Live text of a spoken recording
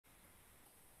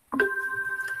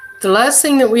The last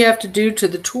thing that we have to do to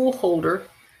the tool holder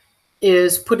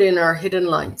is put in our hidden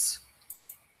lines.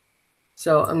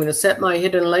 So I'm going to set my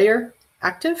hidden layer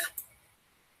active,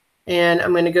 and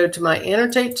I'm going to go to my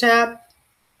annotate tab.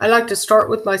 I like to start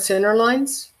with my center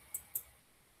lines.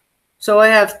 So I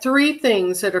have 3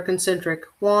 things that are concentric.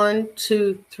 1,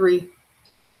 2, 3.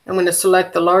 I'm going to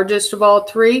select the largest of all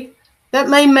 3. That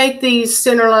may make these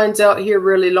center lines out here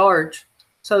really large.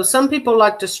 So some people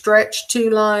like to stretch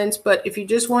 2 lines, but if you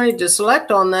just wanted to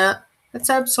select on that, that's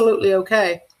absolutely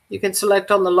okay. You can select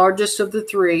on the largest of the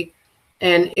 3,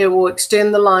 and it will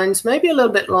extend the lines maybe a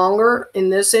little bit longer in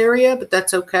this area, but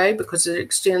that's okay because it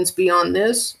extends beyond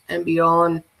this and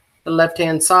beyond the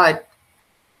left-hand side.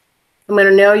 I'm going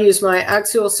to now use my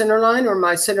axial center line or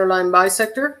my center line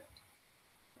bisector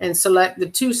and select the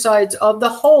 2 sides of the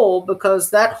hole,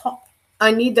 because I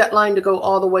need that line to go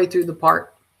all the way through the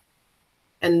part.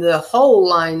 And the hole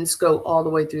lines go all the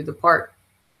way through the part.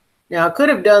 Now I could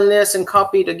have done this and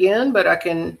copied again, but I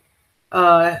can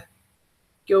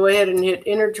go ahead and hit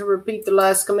enter to repeat the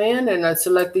last command, and I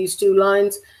select these 2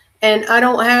 lines. And I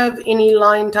don't have any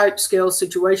line type scale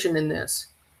situation in this.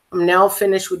 I'm now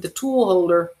finished with the tool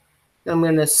holder. I'm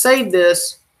going to save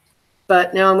this,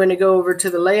 but now I'm going to go over to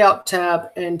the layout tab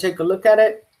and take a look at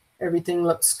it. Everything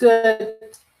looks good.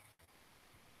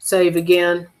 Save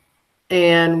again,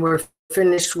 and we're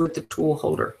finished with the tool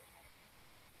holder.